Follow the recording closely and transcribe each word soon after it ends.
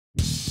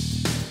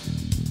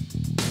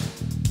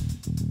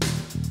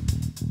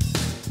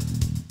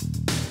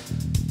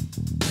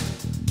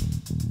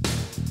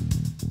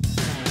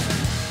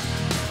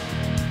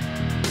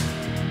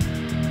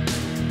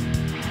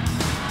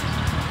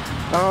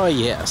Oh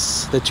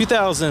yes, the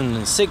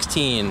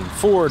 2016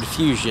 Ford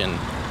Fusion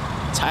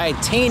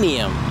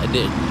titanium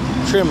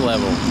trim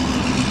level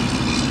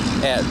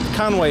at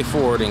Conway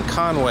Ford in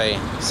Conway,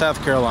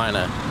 South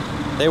Carolina.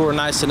 They were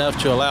nice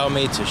enough to allow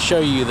me to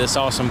show you this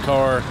awesome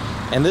car,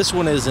 and this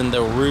one is in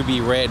the ruby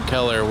red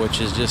color,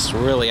 which is just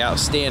really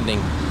outstanding.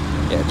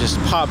 It just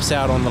pops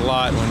out on the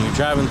lot when you're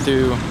driving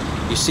through.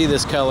 You see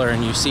this color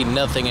and you see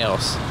nothing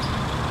else.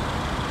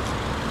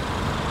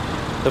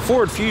 The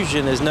Ford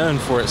Fusion is known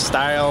for its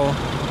style,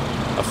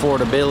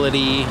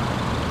 affordability,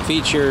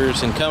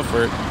 features, and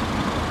comfort.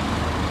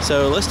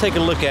 So let's take a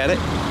look at it.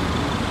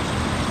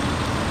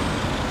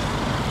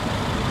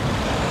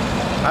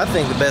 I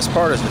think the best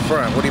part is the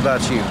front. What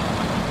about you?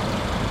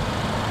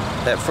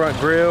 That front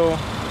grille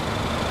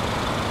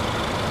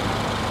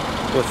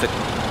with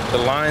the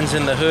lines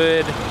in the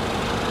hood.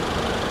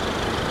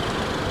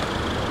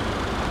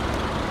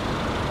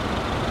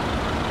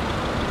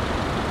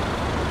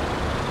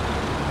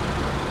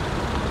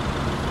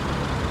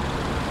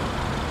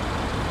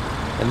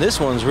 And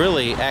this one's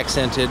really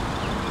accented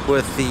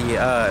with the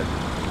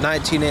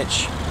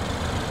 19-inch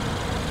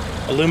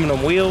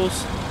aluminum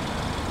wheels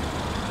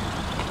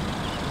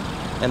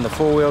and the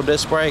four-wheel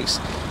disc brakes.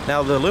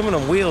 Now the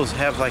aluminum wheels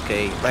have like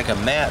a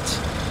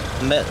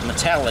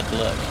metallic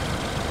look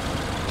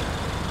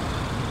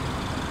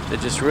that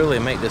just really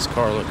make this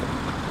car look.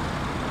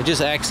 It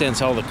just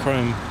accents all the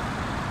chrome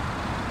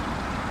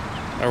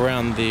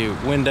around the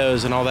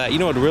windows and all that. You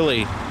know what would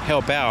really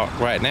help out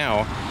right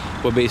now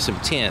would be some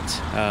tint.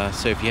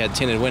 So if you had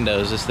tinted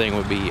windows, this thing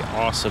would be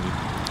awesome.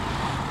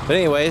 But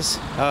anyways,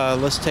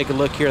 let's take a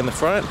look here in the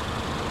front.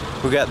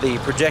 We've got the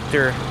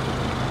projector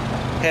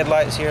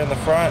headlights here in the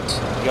front.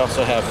 You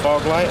also have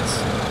fog lights.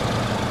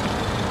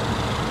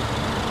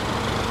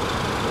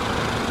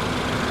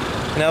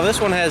 Now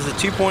this one has the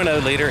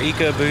 2.0 liter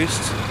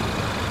EcoBoost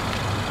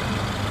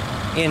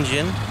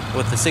engine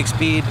with the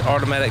 6-speed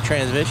automatic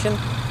transmission.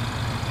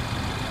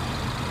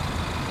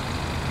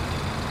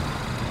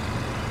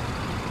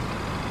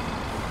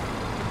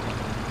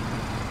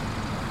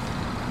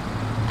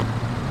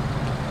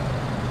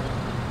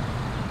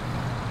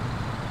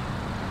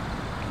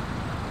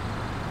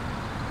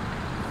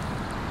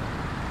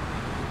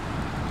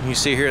 You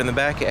see here in the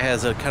back it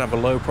has a kind of a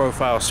low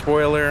profile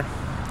spoiler,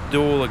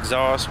 dual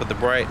exhaust with the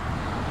bright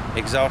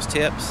exhaust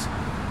tips.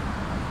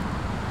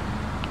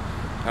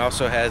 It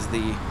also has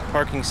the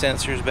parking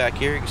sensors back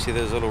here. You can see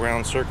those little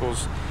round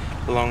circles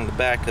along the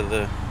back of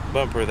the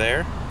bumper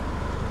there.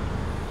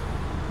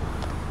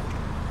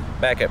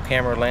 Backup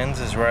camera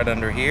lens is right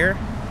under here.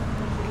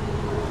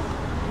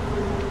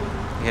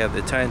 You have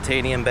the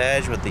titanium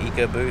badge with the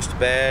EcoBoost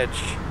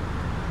badge.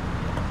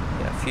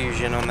 You got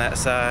Fusion on that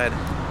side.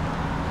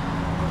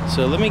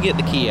 So let me get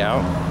the key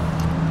out.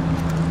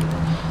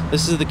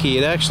 This is the key.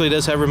 It actually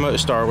does have remote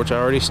start, which I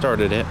already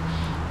started it.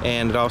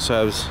 And it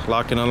also has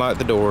lock and unlock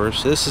the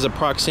doors. This is a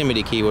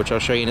proximity key, which I'll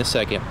show you in a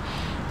second.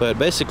 But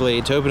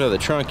basically, to open up the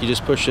trunk, you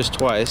just push this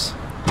twice.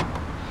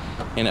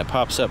 And it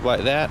pops up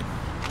like that.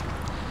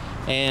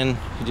 And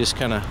you just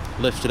kind of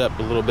lift it up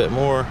a little bit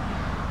more.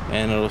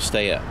 And it'll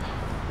stay up,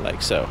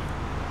 like so.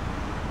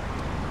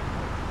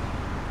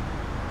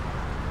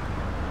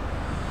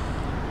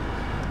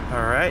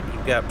 Alright,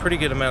 you've got a pretty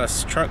good amount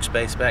of trunk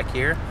space back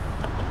here.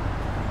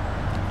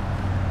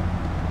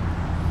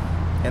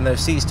 And those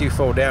seats do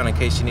fold down in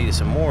case you needed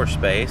some more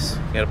space.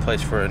 You got a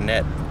place for a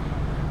net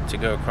to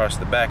go across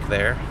the back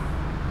there.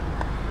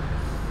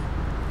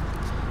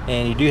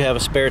 And you do have a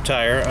spare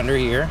tire under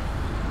here,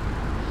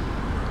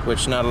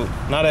 which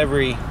not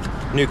every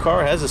new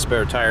car has a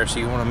spare tire, so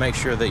you want to make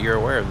sure that you're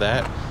aware of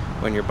that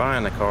when you're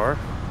buying the car.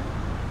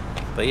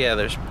 But yeah,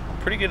 there's a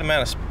pretty good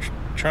amount of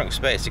trunk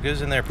space. It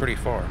goes in there pretty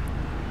far.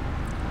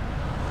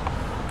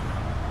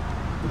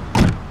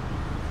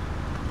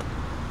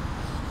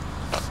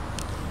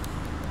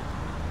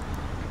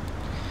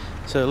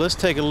 So let's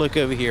take a look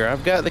over here.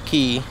 I've got the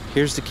key.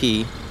 Here's the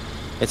key.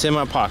 It's in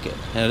my pocket,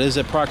 and it is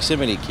a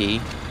proximity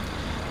key.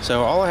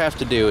 So all I have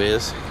to do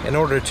is, in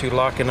order to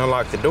lock and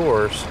unlock the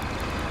doors,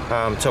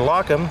 to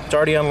lock them, it's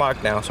already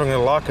unlocked now, so I'm going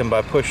to lock them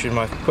by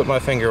put my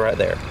finger right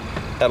there.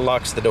 That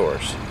locks the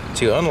doors.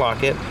 To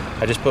unlock it,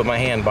 I just put my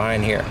hand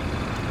behind here.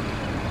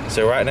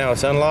 So right now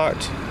it's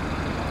unlocked.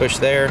 Push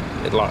there,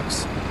 it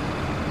locks.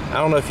 I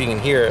don't know if you can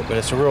hear it, but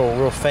it's a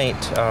real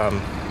faint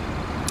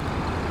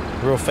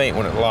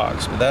when it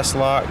locks. But that's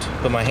locked.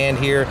 Put my hand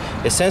here.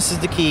 It senses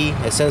the key.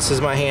 It senses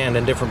my hand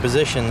in different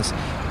positions,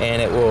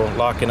 and it will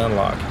lock and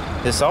unlock.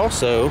 This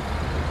also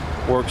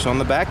works on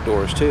the back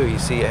doors too. You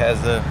see it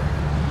has the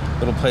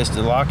little place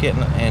to lock it,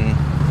 and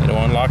it'll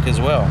unlock as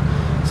well.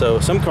 So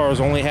some cars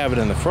only have it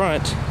in the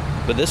front,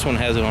 but this one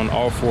has it on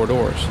all 4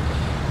 doors.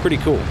 Pretty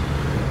cool.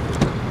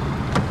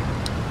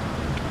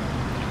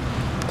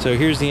 So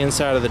here's the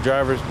inside of the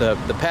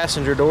the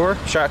passenger door,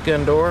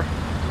 shotgun door.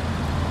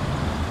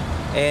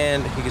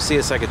 And you can see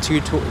it's like a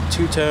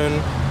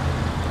two-tone,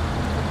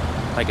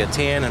 like a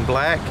tan and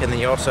black, and then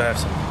you also have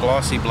some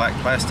glossy black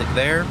plastic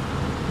there.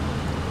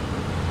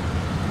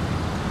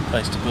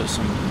 Place to put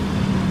some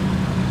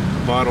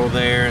bottle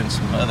there and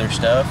some other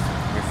stuff,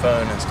 your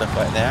phone and stuff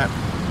like that.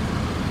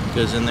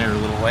 Goes in there a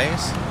little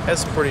ways.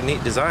 Has some pretty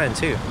neat design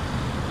too.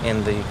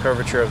 And the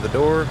curvature of the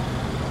door.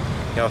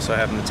 You also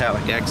have a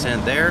metallic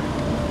accent there.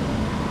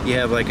 You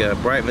have like a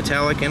bright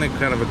metallic and a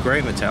kind of a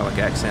gray metallic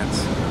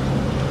accents.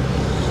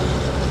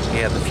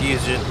 You have the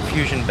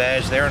Fusion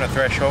badge there and a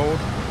threshold.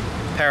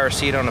 Power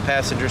seat on the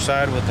passenger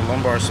side with the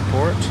lumbar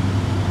support.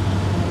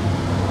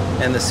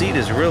 And the seat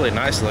is really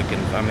nice looking.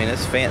 I mean,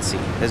 it's fancy.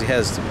 It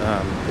has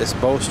this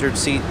bolstered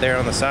seat there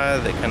on the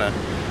side that kind of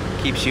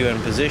keeps you in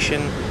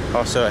position.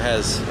 Also, it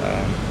has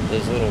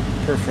those little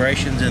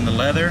perforations in the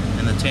leather,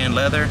 in the tan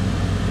leather.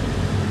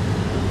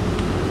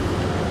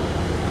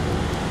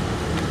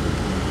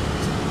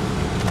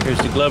 Here's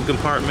the glove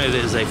compartment.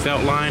 It is a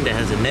felt lined. It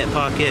has a net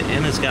pocket,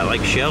 and it's got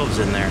like shelves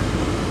in there.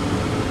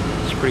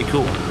 It's pretty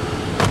cool.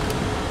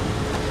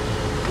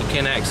 You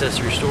can access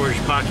your storage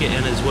pocket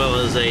and as well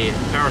as a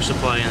power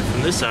supply in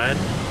from this side.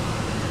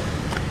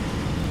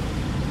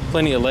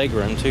 Plenty of leg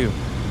room too.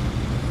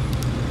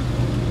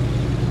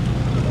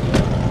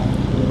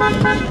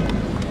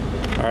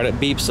 Alright, it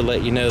beeps to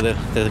let you know that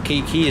the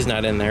key is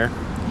not in there.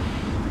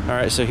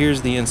 Alright, so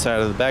here's the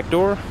inside of the back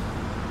door.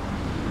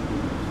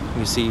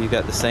 You see you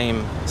got the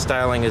same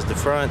styling as the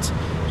front,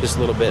 just a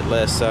little bit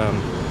less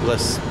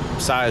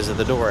size of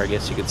the door, I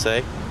guess you could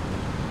say.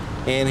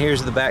 And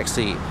here's the back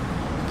seat.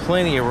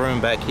 Plenty of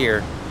room back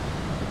here.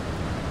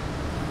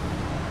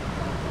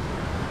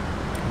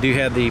 Do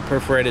have the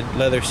perforated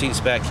leather seats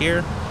back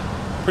here.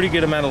 Pretty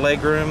good amount of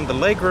leg room.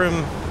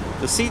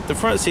 The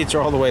front seats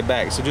are all the way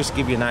back, so just to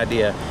give you an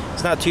idea,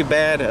 it's not too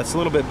bad. It's a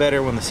little bit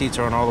better when the seats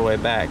aren't all the way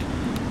back,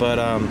 but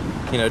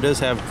you know, it does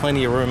have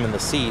plenty of room in the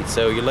seat,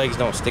 so your legs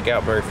don't stick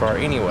out very far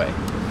anyway.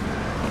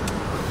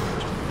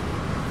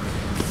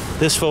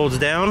 This folds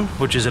down,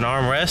 which is an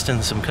armrest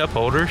and some cup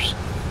holders.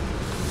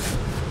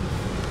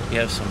 You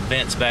have some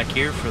vents back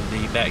here for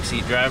the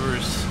backseat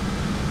driver's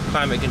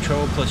climate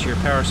control, plus your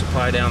power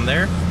supply down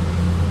there.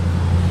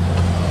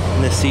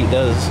 And this seat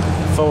does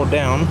fold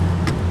down.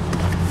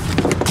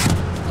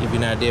 Give you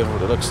an idea of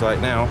what it looks like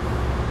now.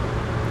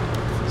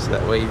 So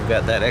that way you've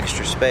got that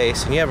extra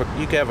space, and you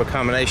can have a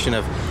combination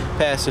of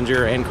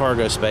passenger and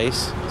cargo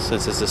space,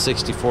 since it's a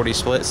 60-40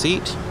 split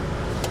seat.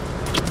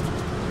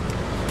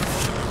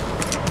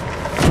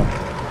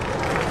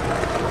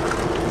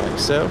 Like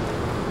so.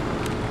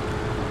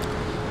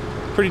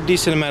 Pretty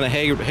decent amount of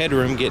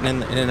headroom getting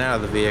in and out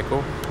of the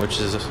vehicle, which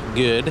is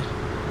good.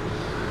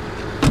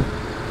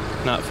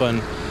 Not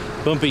fun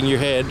bumping your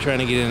head trying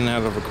to get in and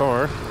out of a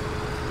car.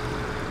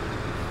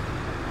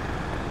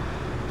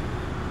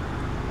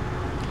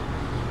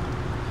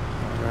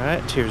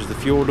 Alright, here's the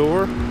fuel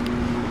door.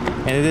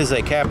 And it is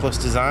a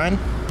capless design.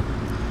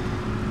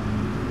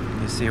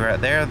 You see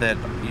right there that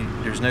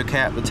there's no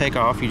cap to take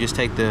off. You just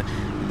take the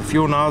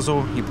fuel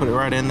nozzle, you put it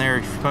right in there,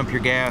 you pump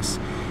your gas,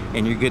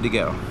 and you're good to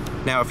go.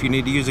 Now, if you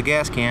need to use a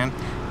gas can,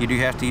 you do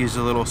have to use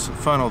a little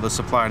funnel that's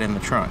supplied in the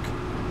trunk.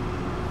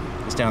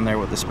 It's down there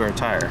with the spare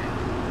tire.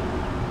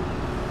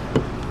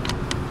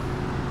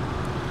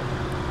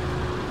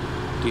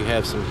 You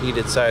have some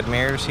heated side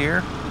mirrors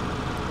here,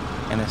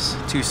 and it's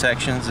two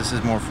sections. This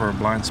is more for a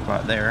blind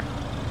spot there.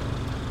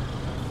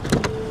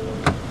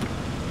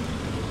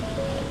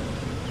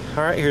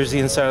 Alright, here's the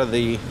inside of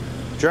the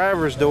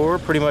driver's door,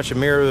 pretty much a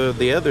mirror of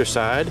the other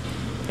side,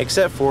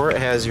 except for it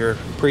has your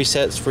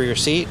presets for your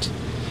seat.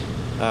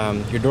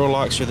 Your door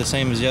locks are the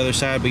same as the other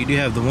side, but you do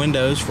have the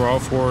windows for all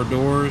four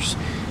doors,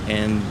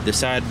 and the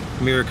side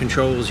mirror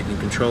controls, you can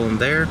control them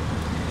there.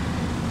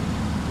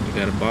 You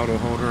got a bottle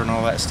holder and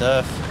all that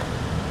stuff.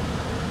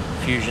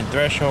 Fusion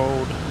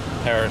threshold,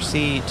 power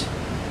seat.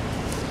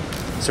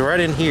 So right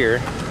in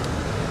here,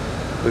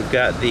 we've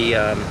got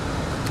the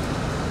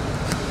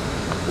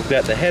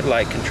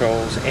headlight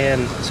controls,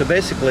 and so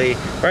basically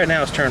right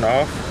now it's turned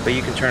off, but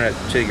you can turn it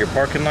to your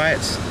parking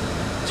lights,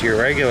 to your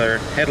regular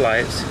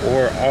headlights,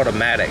 or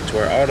automatic, to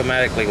where it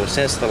automatically will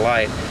sense the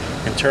light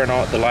and turn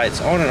on the lights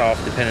on and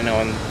off depending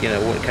on, you know,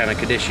 what kind of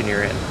condition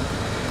you're in.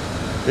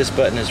 This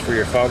button is for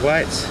your fog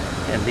lights,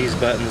 and these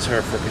buttons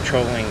are for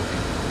controlling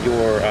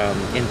your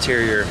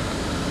interior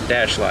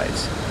dash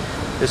lights.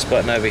 This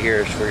button over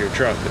here is for your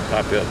trunk, to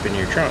pop up in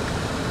your trunk.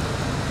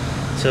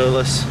 So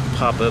let's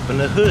pop open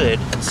the hood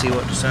and see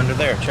what's under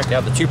there. Check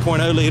out the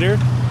 2.0 liter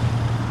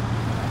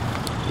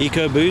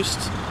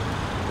EcoBoost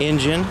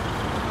engine.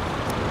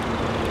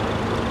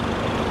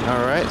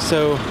 Alright,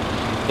 so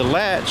the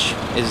latch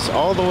is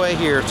all the way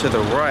here to the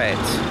right.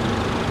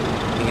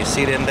 You can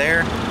see it in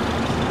there.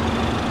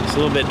 It's a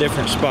little bit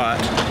different spot.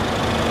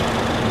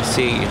 You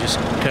see, you just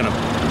kind of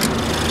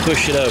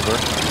push it over.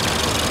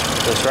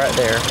 So it's right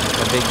there,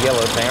 a big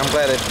yellow thing. I'm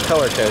glad it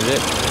color codes it.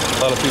 A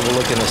lot of people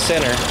look in the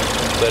center,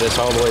 but it's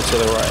all the way to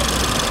the right.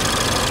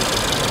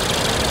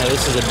 Now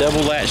this is a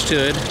double latched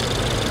hood.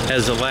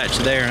 Has a latch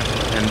there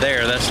and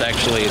there. That's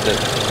actually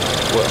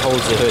what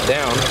holds the hood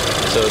down.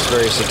 So it's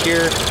very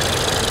secure.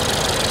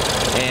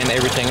 And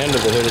everything under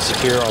the hood is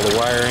secure. All the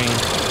wiring,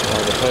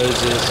 all the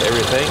hoses,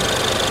 everything.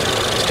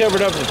 It's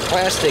covered up with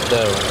plastic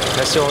though.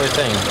 That's the only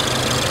thing.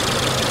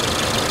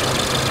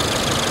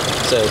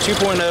 So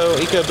 2.0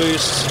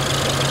 EcoBoost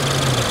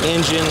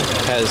engine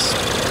has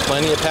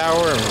plenty of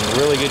power and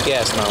really good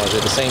gas mileage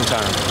at the same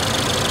time.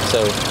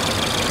 So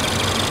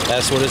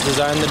that's what it's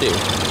designed to do.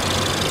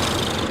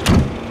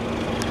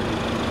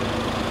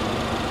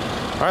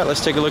 All right,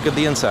 let's take a look at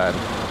the inside.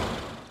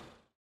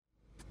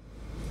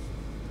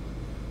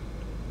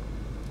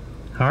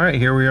 All right,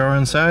 here we are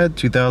inside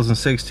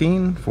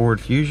 2016 Ford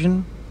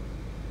Fusion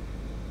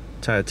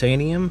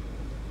titanium.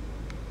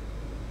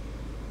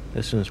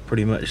 This one's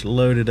pretty much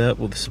loaded up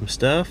with some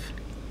stuff.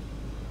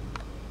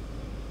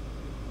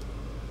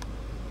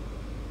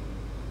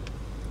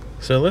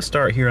 So let's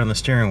start here on the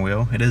steering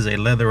wheel. It is a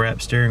leather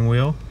wrap steering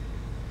wheel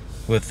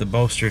with the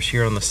bolsters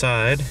here on the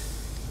side.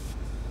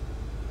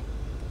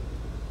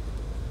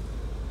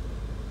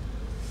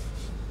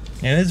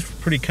 And it's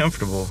pretty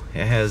comfortable.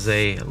 It has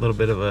a little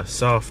bit of a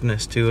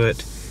softness to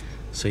it,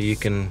 so you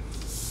can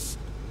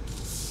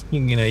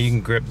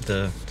grip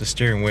the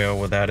steering wheel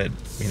without it,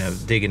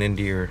 digging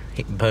into your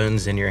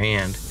bones in your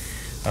hand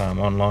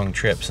on long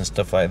trips and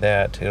stuff like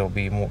that. It'll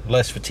be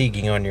less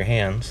fatiguing on your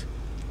hands.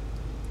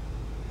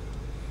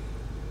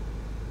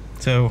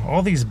 So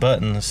all these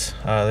buttons,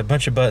 a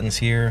bunch of buttons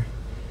here.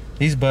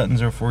 These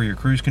buttons are for your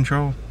cruise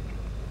control.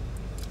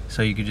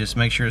 So you can just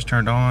make sure it's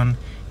turned on,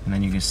 and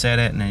then you can set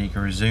it, and then you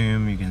can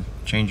resume, you can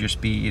change your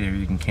speed, or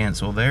you can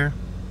cancel there.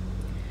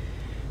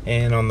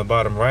 And on the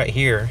bottom right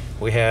here,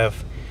 we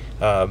have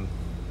a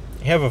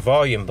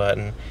volume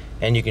button,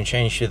 and you can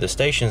change to the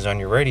stations on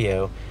your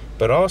radio.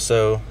 But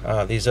also,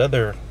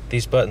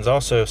 these buttons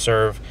also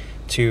serve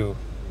to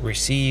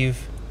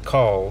receive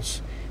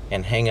calls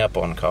and hang up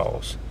on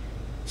calls.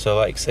 So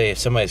like say if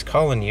somebody's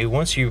calling you,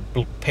 once you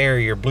pair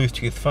your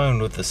Bluetooth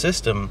phone with the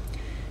system,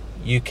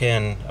 you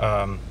can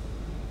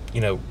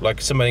like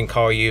somebody can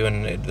call you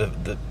and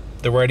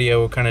the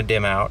radio will kind of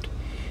dim out,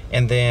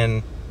 and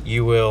then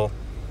you will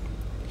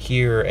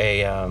hear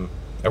a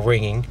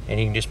ringing, and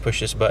you can just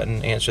push this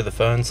button, answer the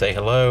phone, say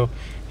hello.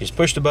 You just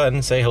push the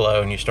button, say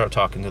hello, and you start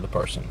talking to the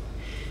person.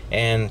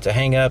 And to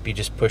hang up, you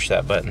just push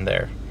that button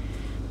there.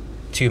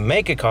 To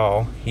make a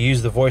call, you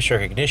use the voice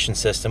recognition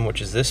system,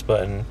 which is this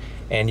button,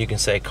 and you can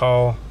say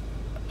call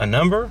a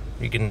number.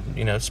 You can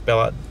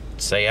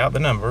say out the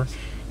number.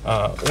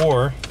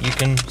 Or you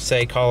can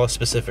say call a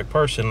specific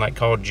person, like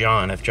call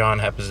John, if John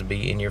happens to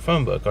be in your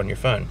phone book on your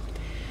phone.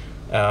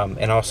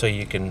 And also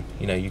you can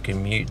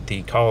mute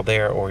the call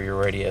there or your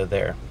radio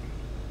there.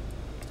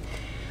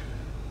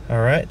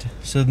 All right,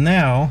 so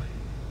now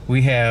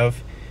we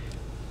have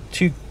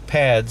two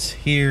pads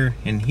here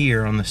and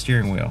here on the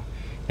steering wheel,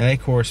 and they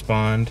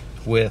correspond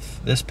with,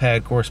 this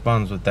pad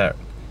corresponds with that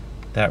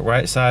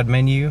right side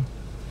menu,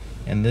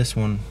 and this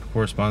one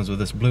corresponds with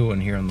this blue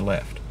one here on the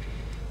left.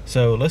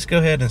 So let's go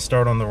ahead and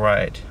start on the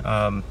right.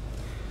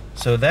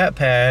 So that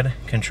pad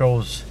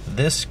controls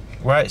this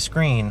right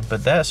screen,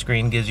 but that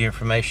screen gives you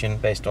information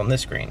based on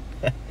this screen.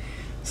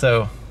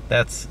 So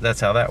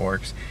that's how that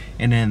works.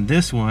 And then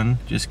this one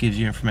just gives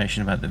you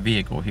information about the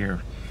vehicle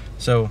here.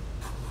 So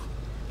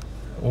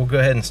we'll go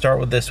ahead and start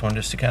with this one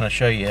just to kind of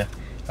show you.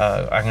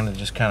 I'm going to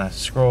just kind of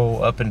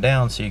scroll up and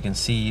down so you can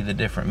see the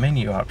different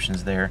menu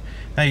options there.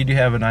 Now you do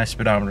have a nice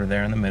speedometer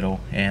there in the middle,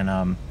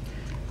 and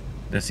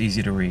that's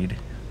easy to read.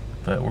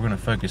 But we're going to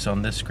focus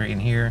on this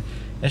screen here.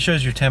 It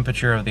shows your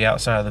temperature of the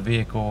outside of the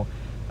vehicle,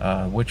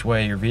 which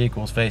way your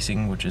vehicle is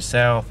facing, which is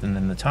south, and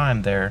then the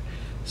time there.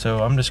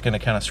 So I'm just going to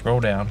kind of scroll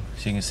down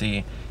so you can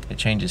see it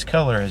changes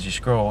color as you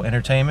scroll.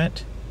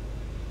 Entertainment,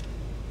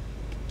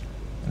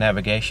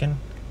 navigation,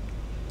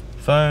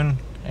 phone,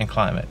 and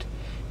climate.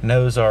 And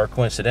those are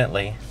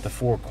coincidentally the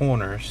four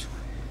corners.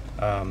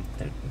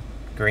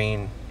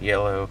 Green,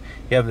 yellow,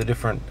 you have the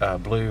different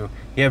blue,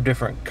 you have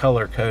different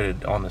color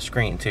coded on the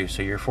screen too.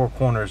 So your four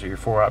corners are your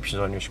four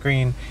options on your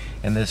screen,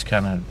 and this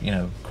kind of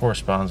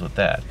corresponds with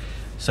that.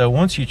 So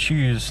once you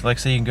choose, like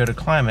say you can go to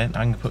climate,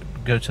 I can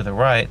go to the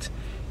right,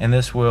 and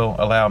this will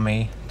allow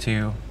me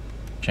to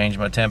change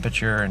my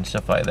temperature and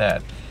stuff like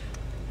that.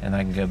 And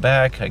I can go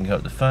back, I can go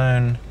up the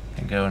phone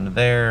and go into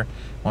there.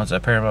 Once I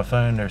pair my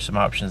phone, there's some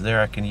options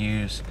there I can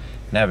use.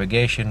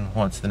 Navigation,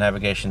 once the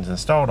navigation's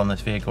installed on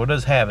this vehicle, it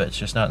does have it, it's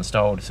just not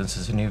installed since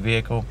it's a new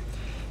vehicle.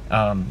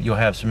 You'll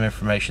have some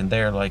information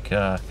there, like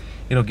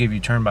it'll give you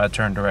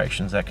turn-by-turn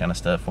directions, that kind of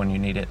stuff when you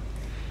need it.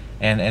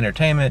 And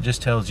entertainment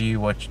just tells you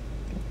what's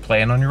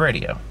playing on your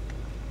radio.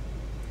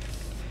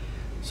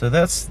 So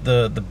that's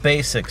the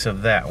basics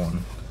of that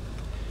one.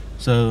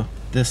 So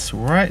this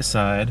right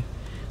side,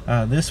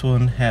 this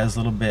one has a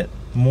little bit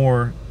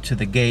more to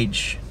the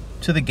gauges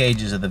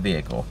of the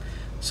vehicle.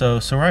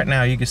 So right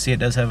now you can see it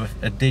does have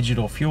a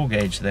digital fuel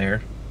gauge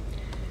there,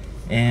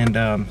 and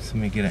so let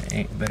me get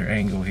a better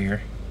angle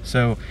here.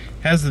 So it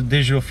has the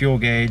digital fuel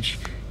gauge,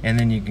 and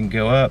then you can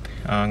go up.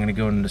 I'm going to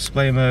go into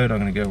display mode. I'm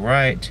going to go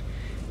right.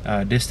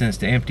 Distance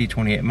to empty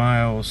 28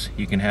 miles.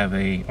 You can have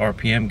a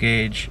RPM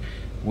gauge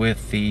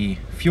with the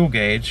fuel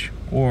gauge,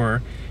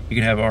 or you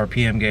can have an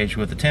RPM gauge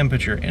with the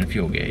temperature and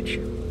fuel gauge.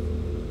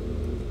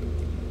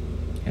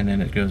 And then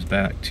it goes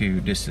back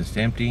to distance to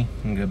empty.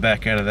 And go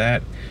back out of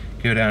that.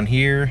 Go down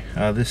here.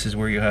 This is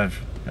where you have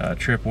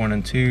trip 1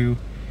 and 2,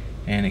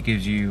 and it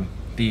gives you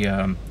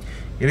the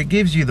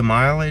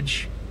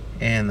mileage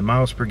and the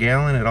miles per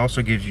gallon. It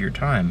also gives you your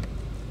time,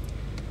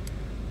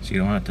 so you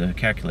don't have to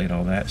calculate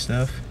all that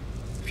stuff.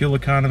 Fuel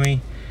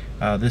economy,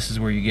 this is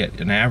where you get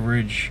an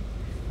average.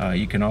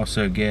 You can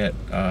also get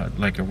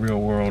like a real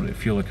world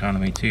fuel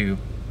economy too.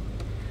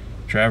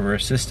 Driver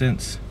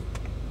assistance,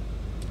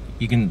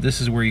 this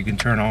is where you can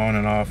turn on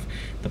and off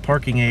the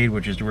parking aid,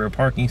 which is the rear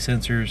parking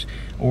sensors,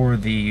 or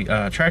the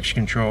traction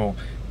control,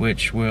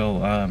 which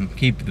will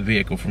keep the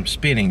vehicle from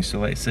spinning. So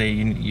let's say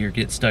you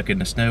get stuck in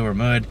the snow or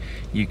mud,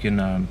 you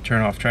can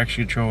turn off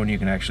traction control and you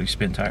can actually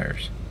spin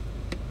tires.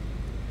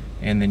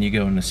 And then you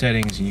go into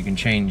settings and you can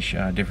change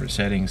different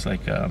settings,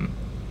 like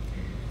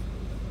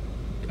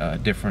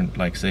different,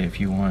 like say if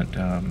you want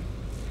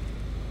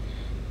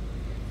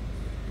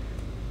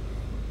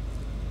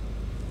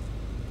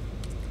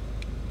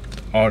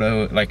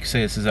auto, like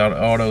say this is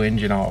auto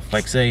engine off,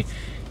 like say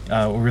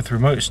with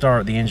remote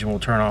start the engine will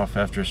turn off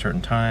after a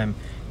certain time.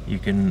 You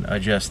can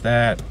adjust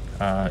that.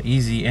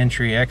 Easy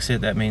entry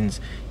exit, that means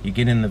you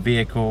get in the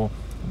vehicle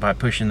by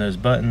pushing those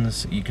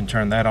buttons. You can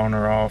turn that on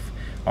or off.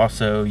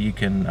 Also you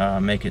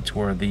can make it to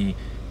where the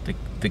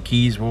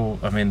keys will,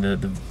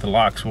 the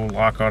locks will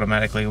lock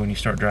automatically when you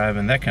start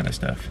driving, that kind of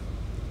stuff.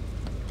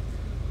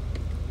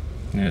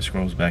 And it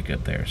scrolls back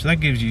up there. So that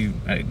gives you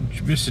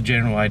just a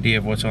general idea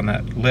of what's on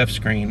that left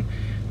screen,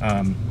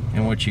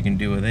 and what you can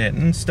do with it,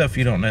 and stuff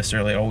you don't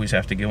necessarily always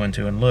have to go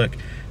into and look,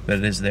 but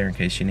it is there in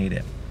case you need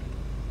it.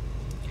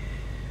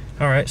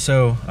 Alright,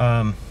 so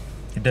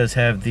it does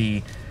have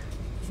this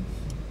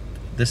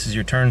is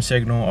your turn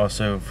signal,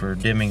 also for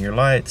dimming your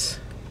lights.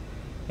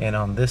 And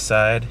on this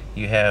side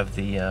you have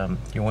the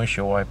your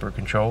windshield wiper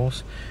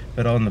controls.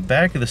 But on the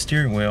back of the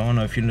steering wheel, I don't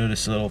know if you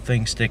notice a little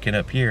thing sticking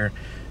up here,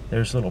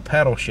 there's little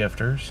paddle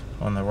shifters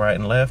on the right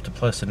and left, a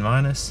plus and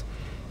minus,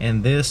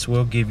 and this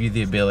will give you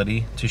the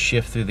ability to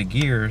shift through the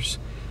gears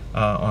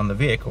on the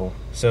vehicle.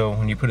 So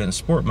when you put it in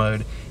sport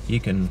mode, you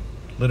can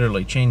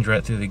literally change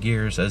right through the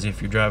gears as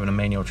if you're driving a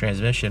manual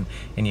transmission,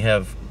 and you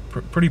have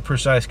pretty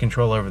precise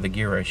control over the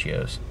gear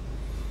ratios.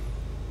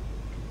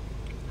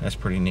 That's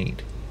pretty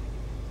neat.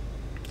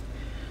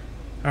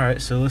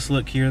 Alright, so let's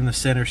look here in the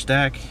center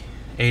stack.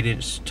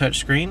 8-inch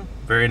touchscreen,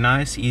 very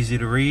nice, easy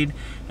to read,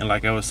 and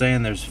like I was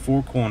saying, there's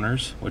 4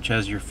 corners, which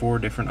has your 4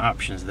 different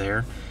options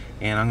there.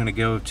 And I'm going to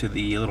go to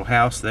the little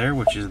house there,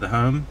 which is the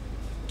home.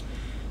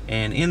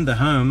 And in the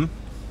home,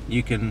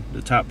 you can,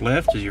 the top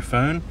left is your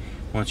phone.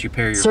 Once you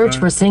pair your search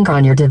for sync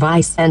on your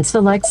device and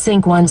select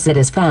sync once it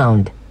is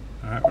found.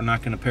 Alright, we're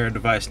not going to pair a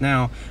device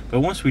now, but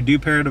once we do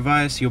pair a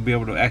device, you'll be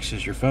able to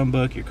access your phone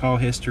book, your call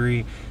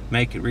history,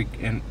 make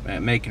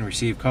and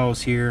receive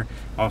calls here.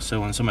 Also,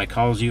 when somebody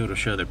calls you, it'll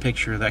show their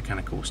picture, that kind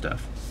of cool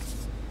stuff.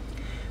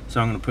 So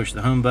I'm going to push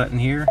the home button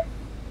here,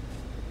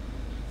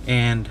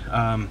 and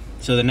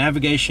so the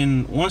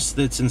navigation, once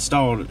it's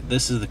installed,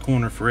 this is the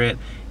corner for it.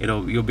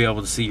 You'll be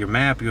able to see your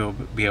map, you'll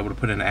be able to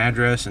put in an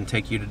address and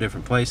take you to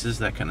different places,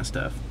 that kind of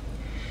stuff.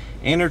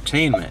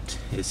 Entertainment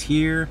is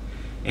here,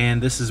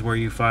 and this is where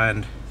you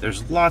find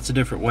there's lots of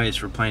different ways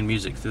for playing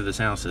music through the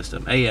sound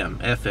system. AM,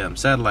 FM,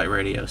 satellite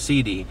radio,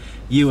 CD,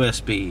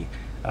 USB,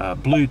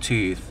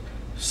 Bluetooth,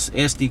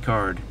 SD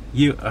card.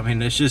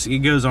 It's just, it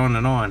goes on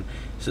and on.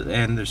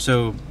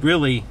 So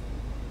really,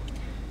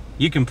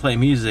 you can play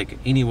music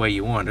any way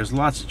you want. There's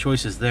lots of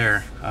choices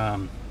there,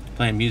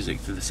 playing music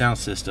through the sound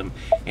system,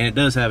 and it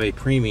does have a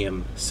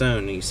premium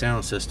Sony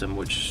sound system,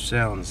 which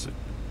sounds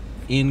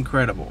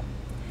incredible.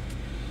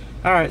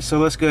 Alright, so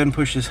let's go ahead and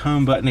push this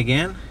home button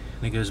again,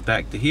 and it goes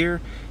back to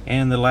here,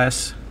 and the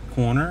last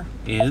corner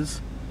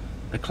is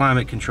the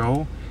climate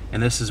control,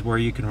 and this is where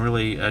you can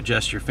really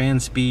adjust your fan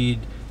speed,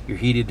 your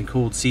heated and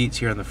cooled seats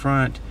here in the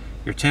front,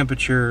 your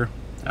temperature,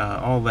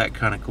 all that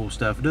kind of cool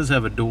stuff. It does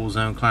have a dual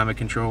zone climate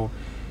control,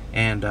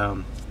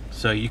 and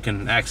so you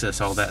can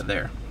access all that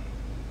there.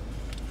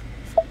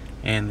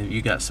 And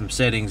you got some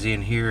settings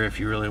in here if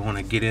you really want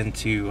to get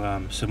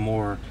into some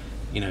more,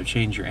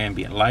 change your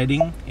ambient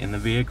lighting in the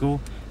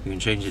vehicle. You can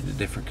change it to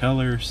different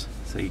colors,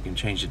 so you can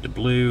change it to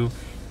blue,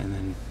 and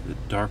then the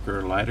darker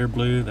or lighter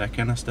blue, that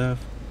kind of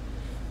stuff.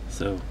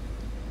 So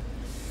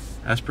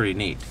that's pretty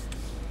neat.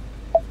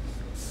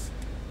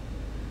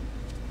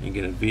 You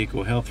get a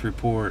vehicle health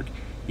report.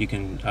 You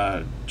can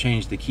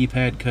change the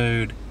keypad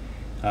code,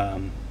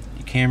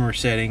 your camera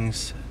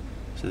settings.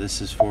 So this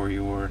is for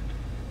your,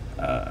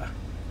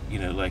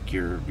 like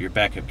your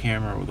backup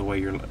camera, or the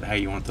way how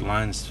you want the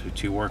lines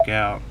to work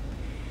out.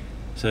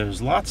 So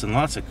there's lots and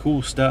lots of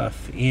cool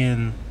stuff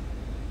in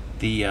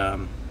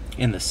the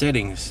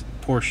settings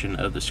portion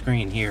of the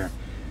screen here,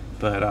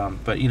 but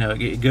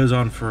it goes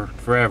on for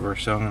forever,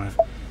 so I'm gonna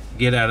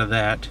get out of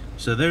that.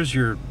 So there's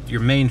your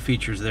main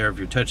features there of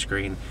your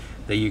touchscreen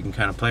that you can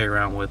kind of play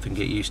around with and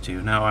get used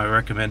to. Now I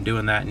recommend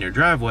doing that in your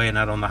driveway and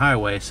not on the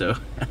highway, so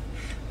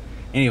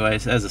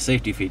anyways, as a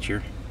safety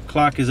feature.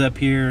 Clock is up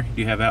here.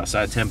 You have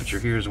outside temperature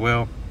here as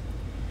well.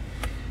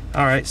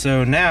 Alright,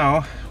 so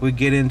now we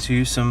get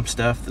into some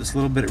stuff that's a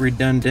little bit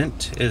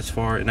redundant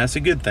and that's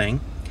a good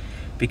thing,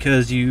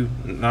 because you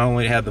not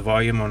only have the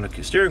volume on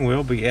the steering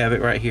wheel, but you have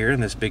it right here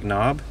in this big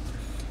knob.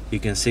 You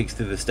can sync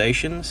through the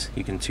stations,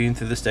 you can tune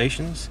through the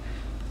stations,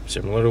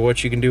 similar to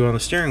what you can do on the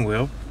steering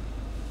wheel.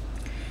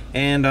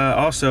 And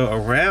also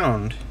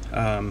around,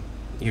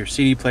 your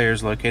CD player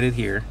is located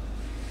here,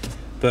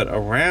 but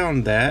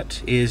around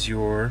that is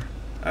your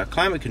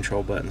climate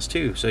control buttons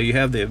too. So you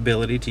have the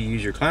ability to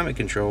use your climate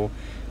control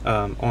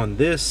on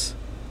this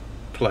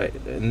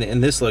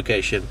in this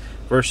location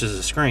versus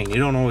a screen. You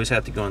don't always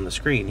have to go on the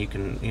screen. You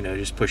can, you know,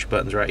 just push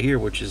buttons right here,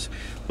 which is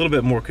a little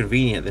bit more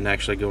convenient than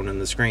actually going in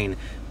the screen.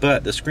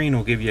 But the screen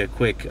will give you a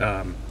quick,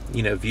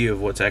 you know, view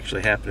of what's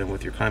actually happening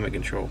with your climate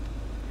control.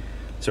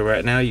 So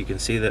right now you can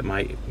see that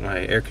my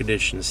air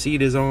conditioned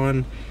seat is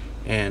on,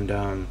 and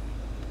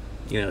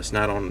you know, it's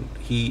not on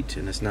heat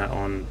and it's not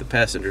on the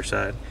passenger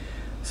side.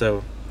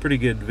 So pretty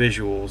good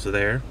visuals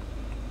there.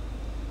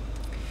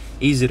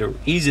 Easy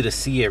to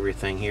see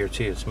everything here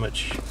too. It's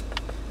much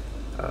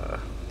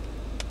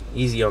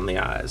easy on the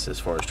eyes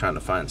as far as trying to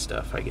find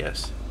stuff, I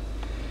guess.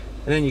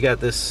 And then you got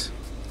this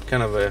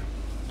kind of a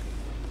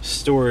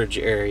storage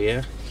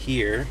area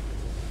here.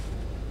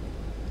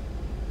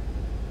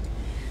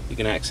 You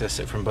can access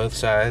it from both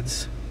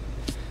sides.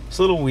 It's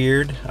a little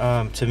weird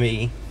to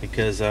me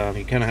because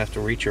you kind of have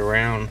to reach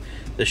around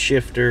the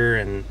shifter,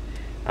 and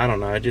I don't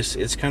know,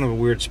 it's kind of a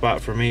weird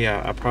spot for me.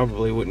 I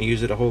probably wouldn't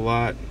use it a whole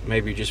lot,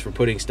 maybe just for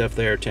putting stuff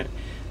there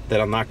that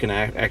I'm not going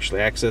to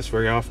actually access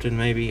very often,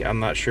 maybe. I'm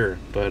not sure,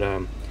 but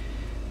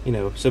you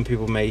know, some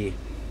people may,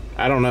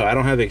 I don't know. I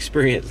don't have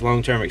experience,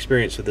 long-term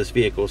experience with this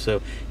vehicle,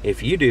 so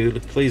if you do,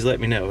 please let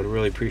me know. I'd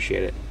really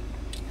appreciate it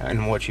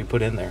and what you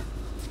put in there.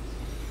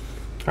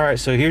 All right,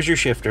 so here's your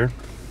shifter.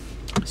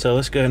 So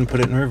let's go ahead and put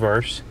it in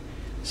reverse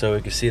so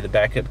we can see the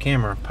backup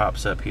camera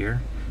pops up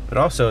here, but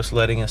also it's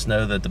letting us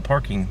know that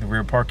the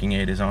rear parking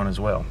aid is on as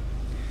well.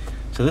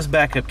 So this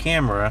backup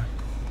camera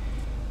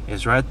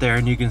is right there,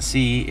 and you can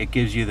see it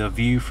gives you the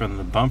view from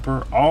the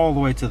bumper all the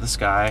way to the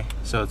sky,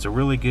 so it's a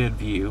really good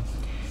view.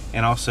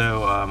 And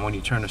also when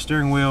you turn the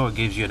steering wheel, it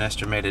gives you an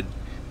estimated,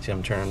 see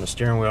I'm turning the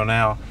steering wheel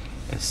now,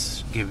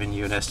 it's giving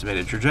you an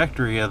estimated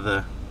trajectory of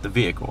the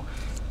vehicle.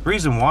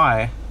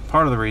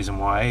 Part of the reason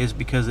why is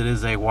because it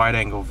is a wide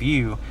angle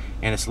view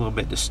and it's a little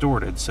bit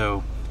distorted,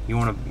 so you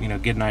want to, you know,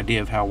 get an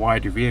idea of how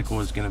wide your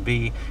vehicle is going to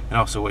be and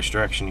also which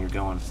direction you're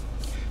going.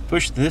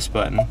 Push this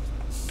button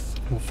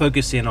will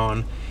focus in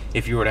on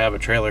if you were to have a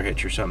trailer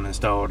hitch or something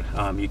installed.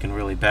 You can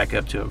really back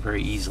up to it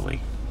very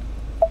easily.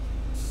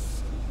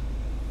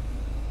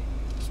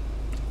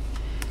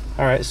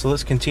 Alright, so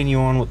let's continue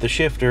on with the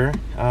shifter.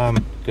 Go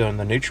in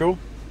the neutral,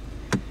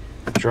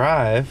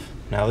 drive.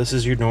 Now this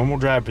is your normal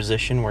drive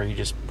position where you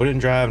just put it in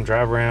drive and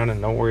drive around and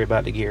don't worry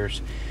about the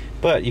gears.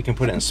 But you can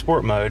put it in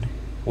sport mode,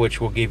 which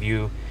will give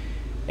you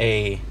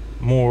a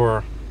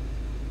more,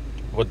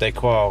 what they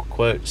call,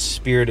 quote,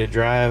 spirited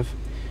drive.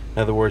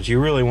 In other words,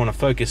 you really want to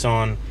focus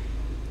on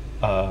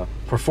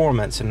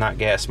performance and not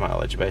gas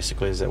mileage,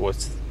 basically, is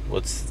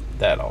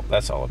that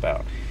that's all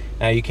about.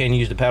 Now you can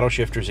use the paddle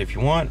shifters if you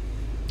want,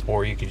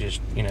 or you could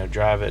just, you know,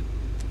 drive it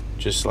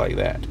just like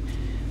that.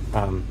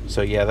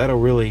 So yeah, that'll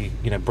really,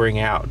 you know, bring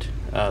out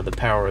the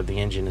power of the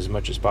engine as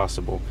much as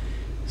possible.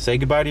 Say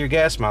goodbye to your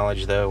gas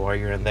mileage though while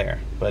you're in there.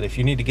 But if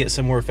you need to get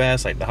somewhere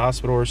fast, like the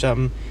hospital or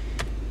something,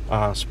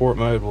 sport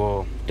mode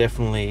will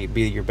definitely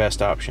be your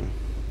best option.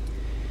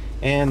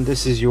 And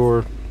this is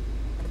your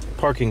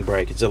parking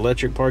brake. It's an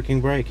electric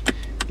parking brake.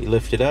 You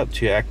lift it up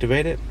to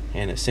activate it,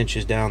 and it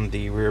cinches down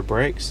the rear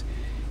brakes,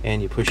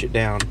 and you push it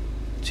down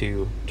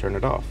to turn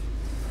it off.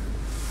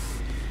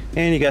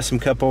 And you got some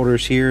cup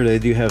holders here. They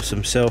do have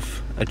some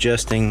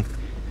self-adjusting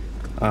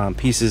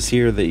pieces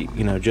here that,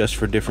 you know, adjust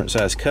for different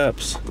size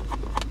cups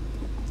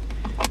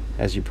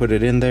as you put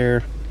it in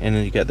there. And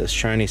then you got this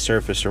shiny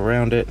surface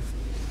around it.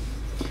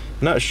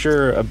 Not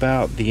sure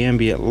about the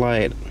ambient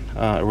light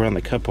around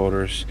the cup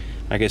holders.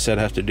 I guess I'd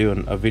have to do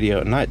a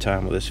video at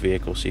nighttime with this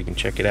vehicle so you can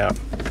check it out.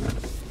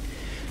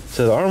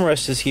 So the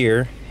armrest is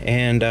here,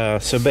 and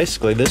so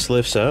basically this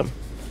lifts up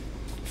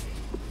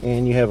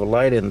and you have a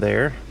light in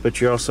there, but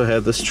you also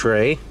have this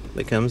tray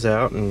that comes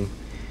out and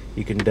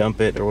you can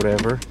dump it or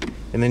whatever.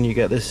 And then you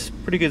got this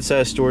pretty good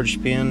sized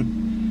storage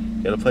bin.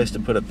 You got a place to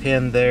put a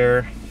pen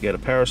there. You got a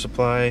power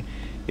supply.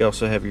 You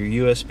also have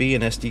your USB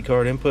and SD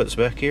card inputs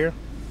back here.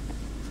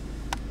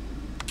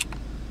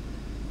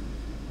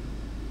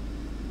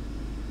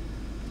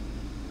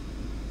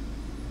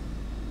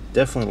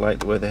 Definitely like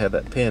the way they have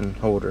that pen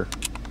holder.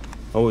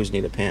 Always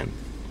need a pen,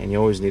 and you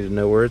always need to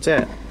know where it's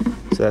at.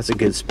 So that's a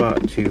good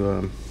spot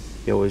to,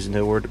 you always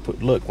know where to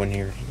look when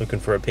you're looking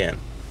for a pen.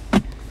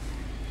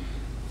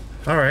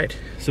 Alright,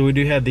 so we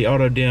do have the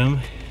auto dim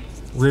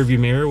rear view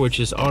mirror, which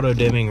is auto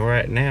dimming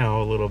right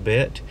now a little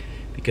bit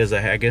because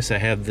I guess I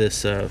have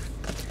this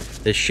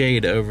this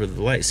shade over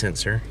the light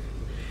sensor,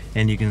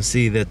 and you can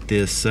see that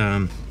this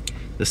the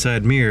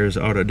side mirror is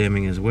auto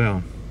dimming as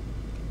well.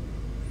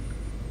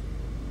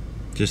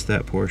 Just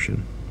that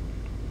portion.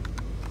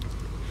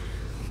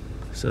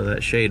 So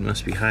that shade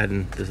must be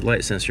hiding, the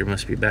light sensor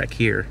must be back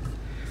here.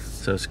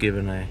 So it's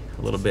giving a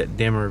little bit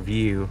dimmer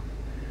view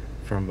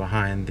from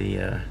behind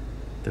the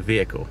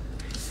vehicle.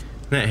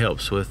 And that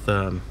helps with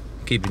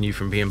keeping you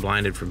from being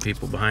blinded from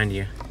people behind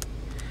you.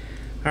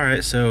 All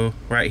right, so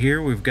right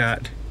here we've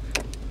got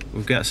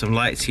some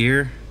lights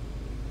here,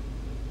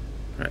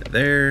 right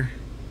there,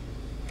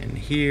 and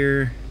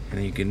here,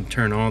 and you can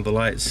turn all the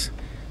lights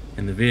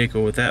in the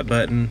vehicle with that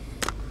button.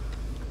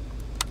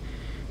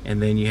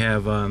 And then you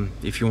have,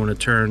 if you want to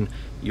turn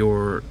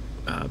your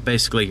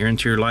basically your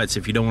interior lights,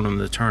 if you don't want them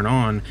to turn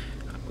on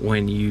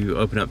when you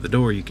open up the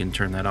door, you can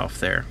turn that off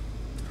there.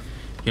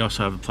 You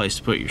also have a place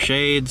to put your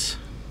shades,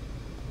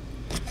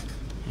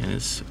 and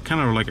it's kind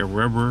of like a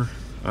rubber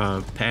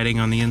padding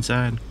on the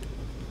inside,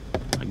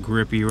 a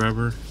grippy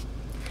rubber.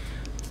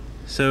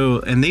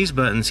 So, and these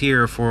buttons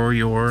here are for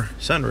your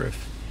sunroof.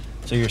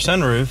 So your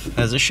sunroof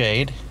has a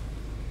shade,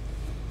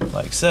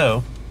 like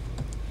so,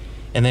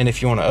 and then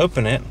if you want to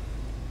open it,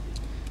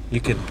 you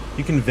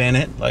can vent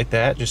it like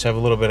that, just have a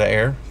little bit of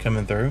air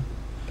coming through.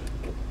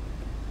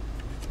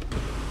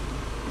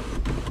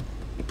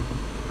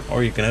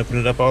 Or you can open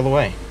it up all the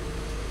way,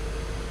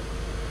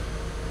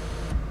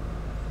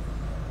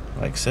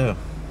 like so.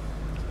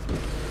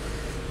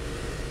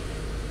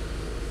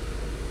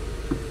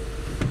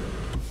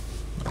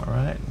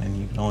 Alright, and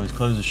you can always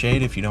close the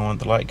shade if you don't want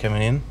the light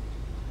coming in.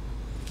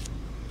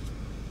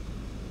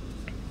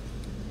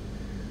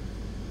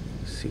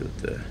 Let's see what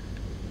the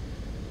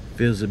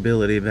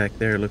visibility back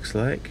there looks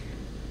like.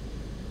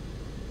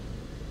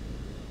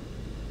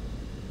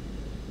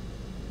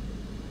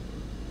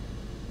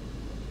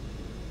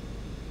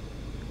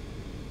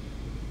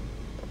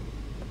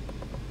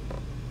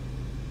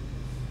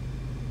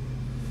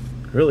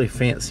 Really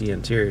fancy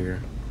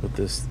interior with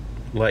this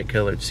light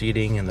colored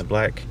seating and the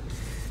black,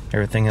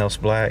 everything else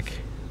black.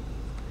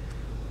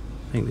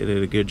 I think they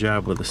did a good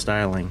job with the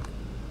styling.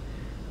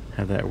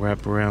 Have that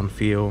wraparound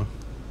feel.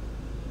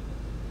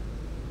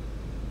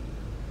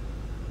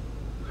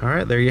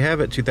 Alright, there you have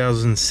it.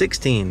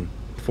 2016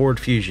 Ford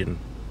Fusion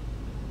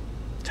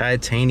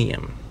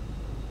Titanium.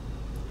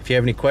 If you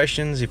have any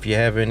questions, if you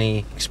have any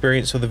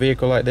experience with a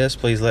vehicle like this,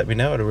 please let me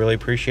know. I'd really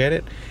appreciate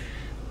it.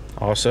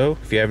 Also,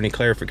 if you have any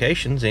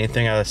clarifications,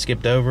 anything I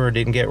skipped over or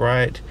didn't get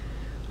right,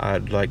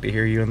 I'd like to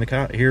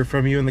hear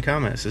from you in the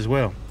comments as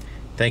well.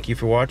 Thank you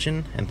for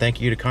watching, and thank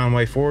you to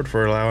Conway Ford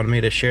for allowing me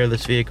to share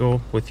this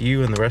vehicle with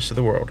you and the rest of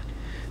the world.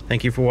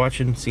 Thank you for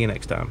watching. See you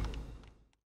next time.